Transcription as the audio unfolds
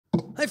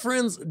Hi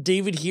friends,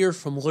 David here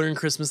from Learn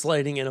Christmas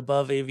Lighting and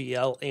Above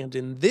AVL, and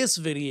in this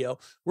video,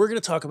 we're going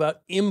to talk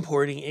about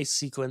importing a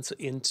sequence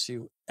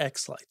into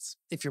xLights.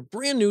 If you're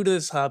brand new to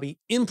this hobby,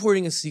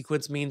 importing a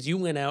sequence means you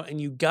went out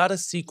and you got a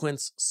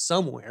sequence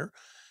somewhere.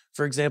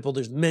 For example,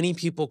 there's many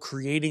people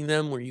creating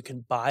them where you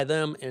can buy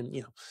them and,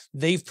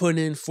 they've put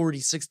in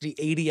 40, 60,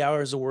 80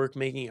 hours of work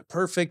making it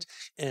perfect.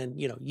 And,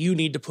 you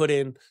need to put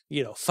in,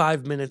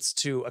 5 minutes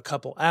to a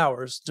couple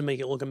hours to make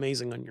it look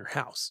amazing on your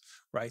house,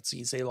 right? So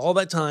you save all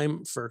that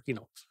time for,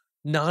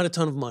 not a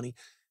ton of money,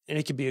 and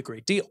it can be a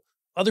great deal.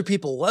 Other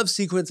people love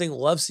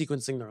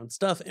sequencing their own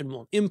stuff and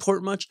won't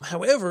import much.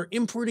 However,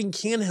 importing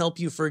can help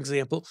you, for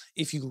example,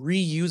 if you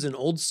reuse an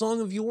old song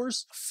of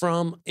yours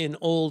from an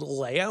old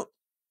layout,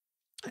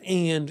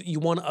 and you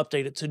want to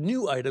update it to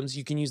new items,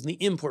 you can use the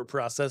import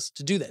process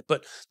to do that.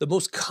 But the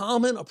most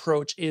common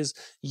approach is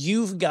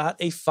you've got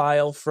a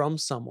file from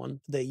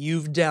someone that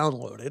you've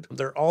downloaded.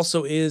 There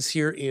also is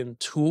here in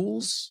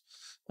Tools,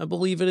 I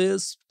believe it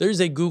is.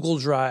 There's a Google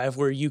Drive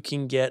where you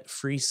can get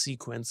free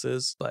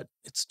sequences, but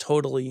it's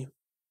totally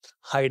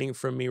hiding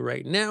from me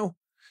right now.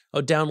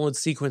 Oh, download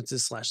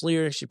sequences /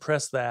 lyrics. You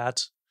press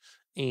that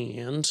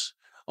and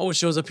it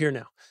shows up here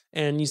now.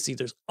 And you see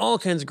there's all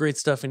kinds of great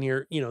stuff in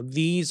here.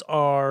 These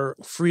are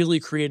freely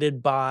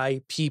created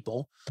by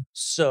people.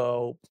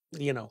 So,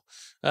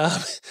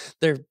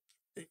 they're,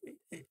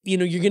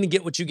 you're going to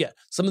get what you get.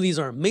 Some of these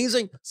are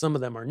amazing. Some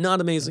of them are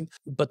not amazing,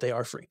 but they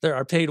are free. There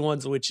are paid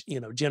ones, which,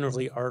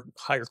 generally are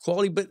higher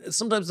quality, but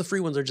sometimes the free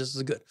ones are just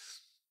as good.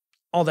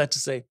 All that to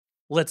say,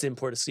 let's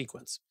import a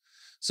sequence.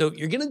 So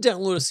you're going to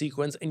download a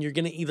sequence and you're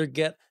going to either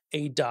get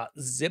a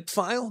 .zip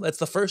file, that's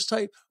the first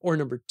type, or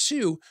number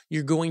two,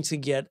 you're going to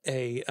get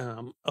a,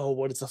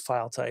 what is the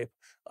file type?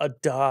 A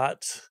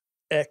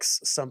 .x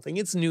something.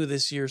 It's new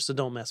this year, so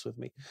don't mess with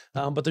me.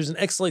 But there's an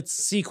xLights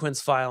sequence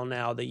file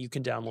now that you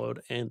can download,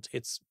 and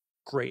it's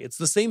great. It's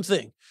the same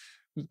thing,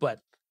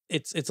 but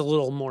it's a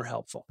little more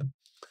helpful.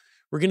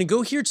 We're going to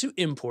go here to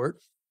import.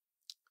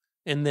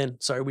 And then,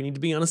 we need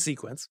to be on a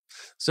sequence.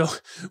 So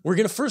we're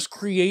going to first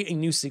create a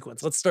new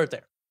sequence. Let's start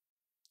there.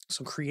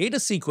 So create a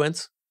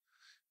sequence,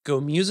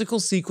 go musical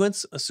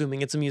sequence,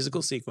 assuming it's a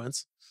musical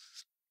sequence.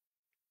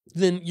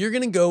 Then you're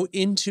going to go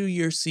into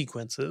your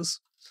sequences,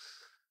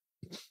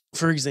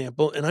 for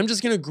example, and I'm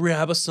just going to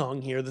grab a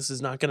song here. This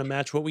is not going to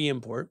match what we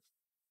import.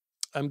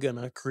 I'm going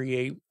to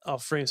create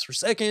frames per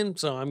second.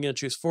 So I'm going to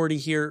choose 40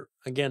 here.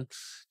 Again,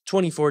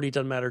 2040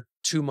 doesn't matter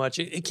too much.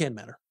 It can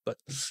matter, but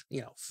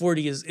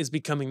 40 is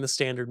becoming the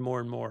standard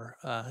more and more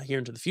here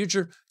into the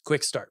future.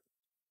 Quick start.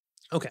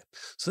 Okay,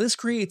 so this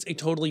creates a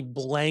totally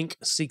blank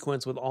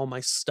sequence with all my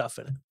stuff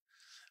in it.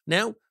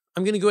 Now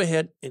I'm going to go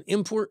ahead and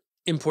import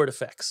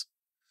effects.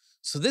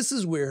 So this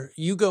is where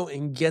you go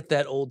and get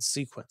that old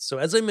sequence. So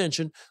as I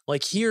mentioned,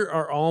 like here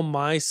are all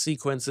my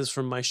sequences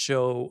from my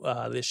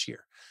show this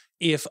year.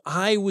 If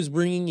I was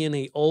bringing in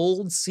an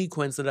old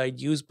sequence that I'd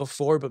used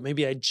before, but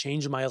maybe I'd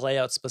changed my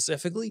layout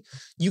specifically,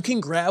 you can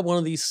grab one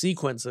of these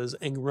sequences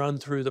and run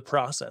through the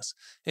process.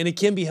 And it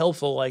can be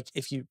helpful, like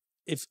if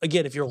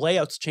your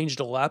layout's changed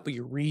a lot, but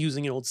you're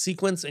reusing an old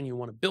sequence and you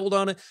want to build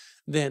on it,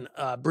 then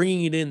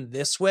bringing it in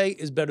this way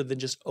is better than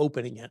just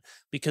opening it,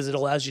 because it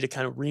allows you to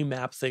kind of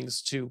remap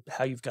things to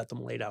how you've got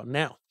them laid out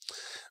now.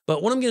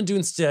 But what I'm going to do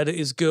instead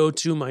is go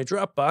to my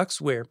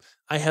Dropbox, where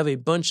I have a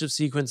bunch of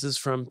sequences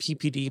from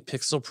PPD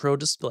Pixel Pro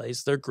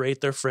displays. They're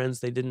great. They're friends.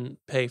 They didn't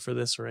pay for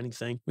this or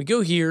anything. We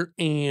go here,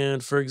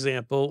 and for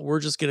example, we're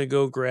just going to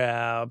go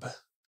grab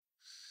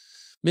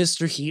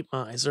Mr. Heat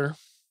Miser.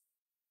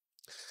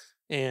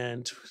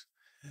 And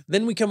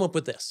then we come up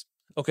with this.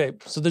 Okay,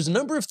 so there's a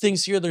number of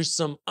things here. There's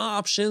some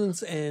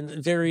options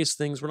and various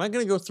things. We're not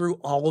going to go through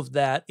all of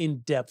that in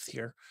depth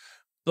here,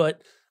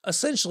 but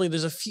essentially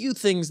there's a few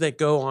things that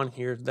go on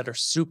here that are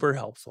super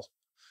helpful.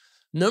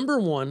 Number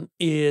one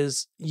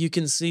is you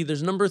can see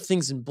there's a number of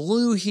things in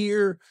blue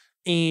here,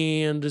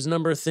 and there's a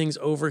number of things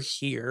over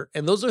here.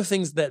 And those are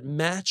things that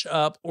match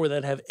up or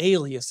that have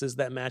aliases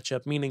that match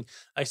up, meaning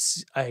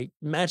I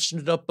matched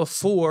it up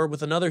before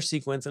with another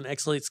sequence, and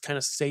xLights kind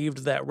of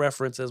saved that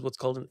reference as what's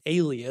called an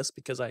alias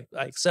because I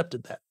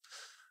accepted that.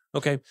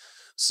 Okay,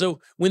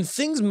 so when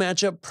things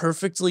match up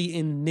perfectly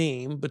in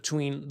name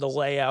between the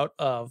layout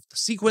of the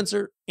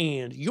sequencer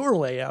and your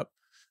layout,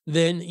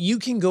 then you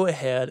can go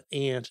ahead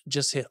and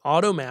just hit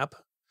auto map,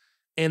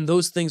 and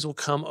those things will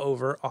come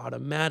over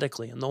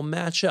automatically and they'll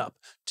match up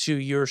to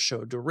your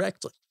show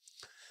directly.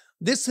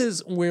 This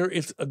is where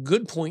it's a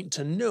good point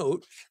to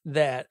note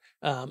that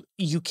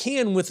you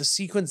can, with a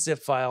sequence zip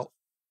file,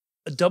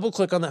 double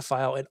click on that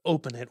file and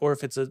open it, or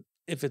if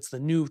it's the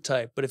new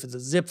type, but if it's a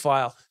zip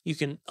file, you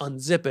can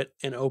unzip it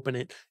and open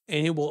it,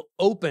 and it will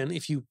open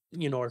if you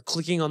are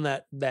clicking on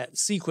that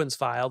sequence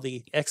file,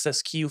 the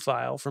XSQ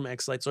file from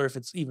xLights, or if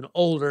it's even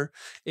older,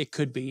 it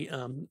could be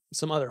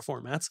some other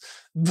formats,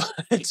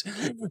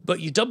 but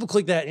you double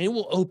click that and it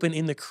will open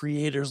in the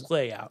creator's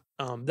layout.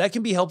 That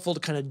can be helpful to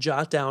kind of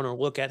jot down or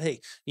look at, hey,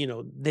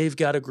 they've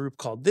got a group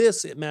called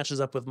this, it matches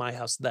up with my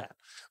house, that.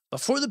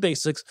 But for the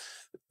basics,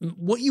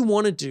 what you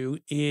want to do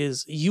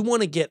is you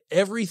want to get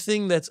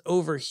everything that's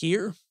over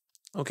here,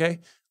 okay,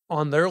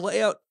 on their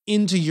layout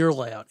into your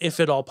layout, if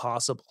at all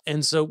possible.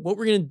 And so what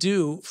we're going to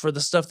do for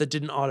the stuff that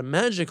didn't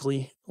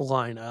automatically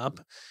line up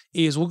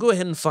is we'll go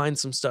ahead and find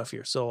some stuff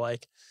here. So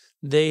like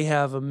they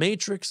have a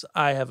matrix,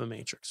 I have a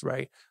matrix,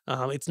 right?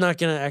 It's not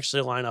going to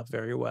actually line up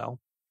very well.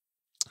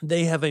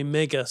 They have a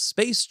mega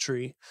space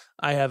tree,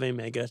 I have a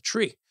mega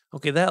tree.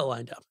 Okay, that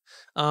lined up.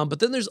 But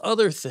then there's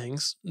other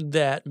things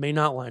that may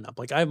not line up.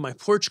 Like I have my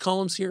porch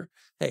columns here.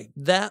 Hey,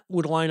 that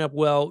would line up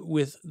well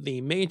with the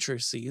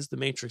matrices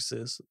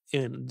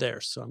in there.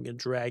 So I'm going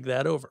to drag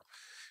that over.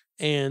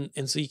 And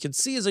so you can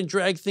see as I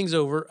drag things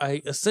over,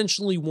 I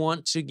essentially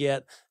want to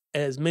get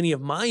as many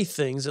of my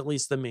things, at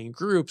least the main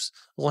groups,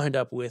 lined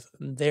up with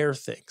their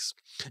things.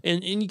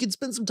 And you can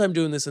spend some time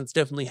doing this, and it's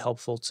definitely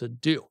helpful to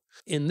do.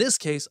 In this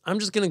case, I'm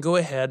just going to go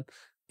ahead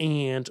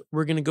and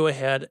we're going to go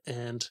ahead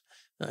and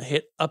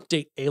hit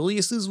update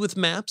aliases with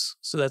maps.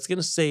 So that's going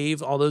to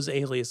save all those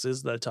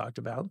aliases that I talked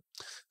about,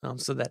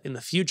 so that in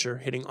the future,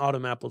 hitting auto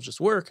map will just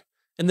work.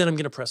 And then I'm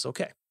going to press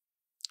OK.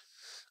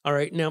 All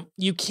right, now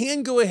you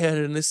can go ahead,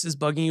 and this is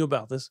bugging you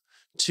about this,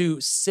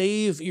 to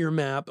save your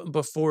map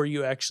before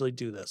you actually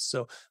do this.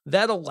 So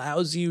that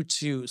allows you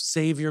to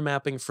save your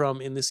mapping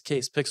from, in this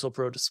case, Pixel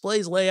Pro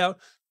Displays layout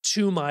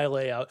to my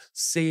layout,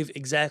 save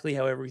exactly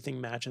how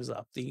everything matches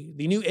up. The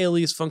new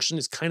alias function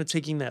is kind of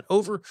taking that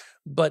over,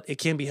 but it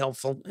can be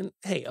helpful. And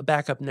hey, a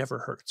backup never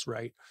hurts,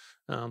 right?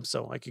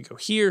 So I could go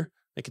here,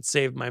 I could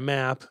save my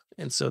map.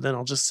 And so then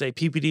I'll just say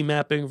PPD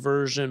mapping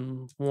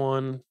version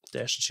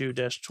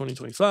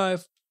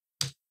 1-2-2025.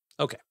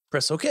 Okay,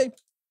 press OK.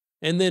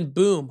 And then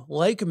boom,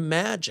 like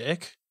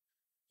magic,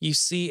 you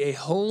see a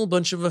whole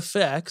bunch of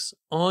effects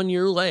on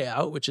your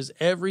layout, which is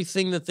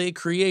everything that they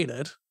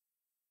created.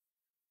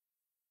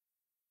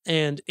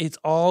 And it's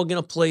all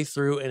going to play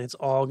through and it's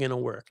all going to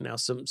work. Now,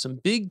 some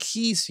big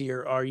keys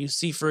here are, you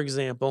see, for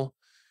example,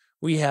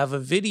 we have a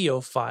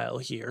video file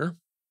here,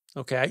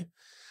 okay?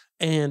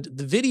 And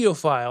the video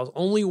files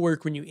only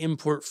work when you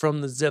import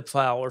from the zip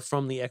file or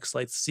from the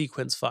xLights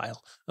sequence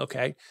file,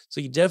 okay?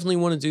 So you definitely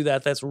want to do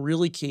that. That's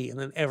really key, and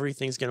then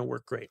everything's going to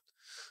work great.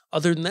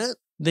 Other than that,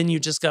 then you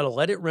just got to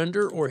let it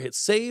render or hit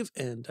save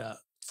and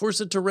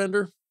force it to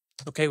render,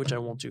 okay, which I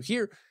won't do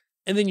here.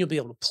 And then you'll be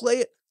able to play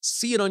it,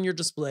 see it on your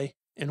display,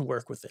 and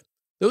work with it.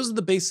 Those are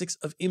the basics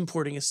of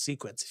importing a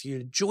sequence. If you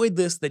enjoyed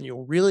this, then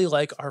you'll really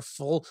like our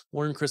full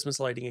Learn Christmas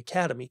Lighting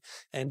Academy.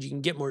 And you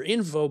can get more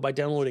info by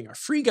downloading our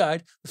free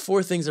guide, The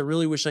 4 Things I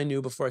Really Wish I Knew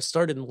Before I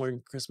Started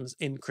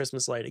in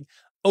Christmas Lighting,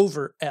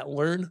 over at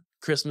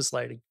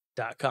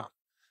learnchristmaslighting.com.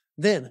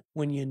 Then,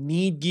 when you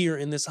need gear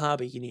in this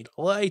hobby, you need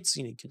lights,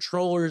 you need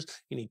controllers,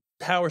 you need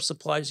power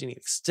supplies, you need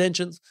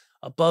extensions,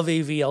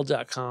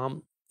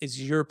 aboveavl.com is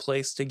your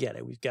place to get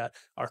it. We've got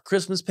our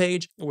Christmas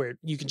page where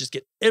you can just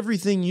get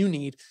everything you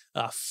need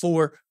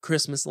for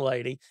Christmas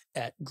lighting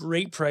at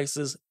great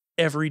prices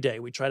every day.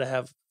 We try to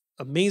have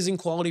amazing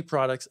quality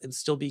products and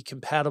still be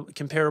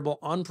comparable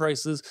on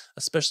prices,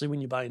 especially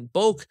when you buy in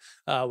bulk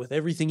with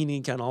everything you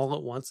need kind of all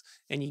at once.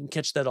 And you can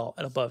catch that all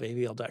at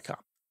aboveavl.com.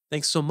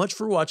 Thanks so much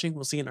for watching.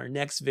 We'll see you in our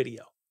next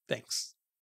video. Thanks.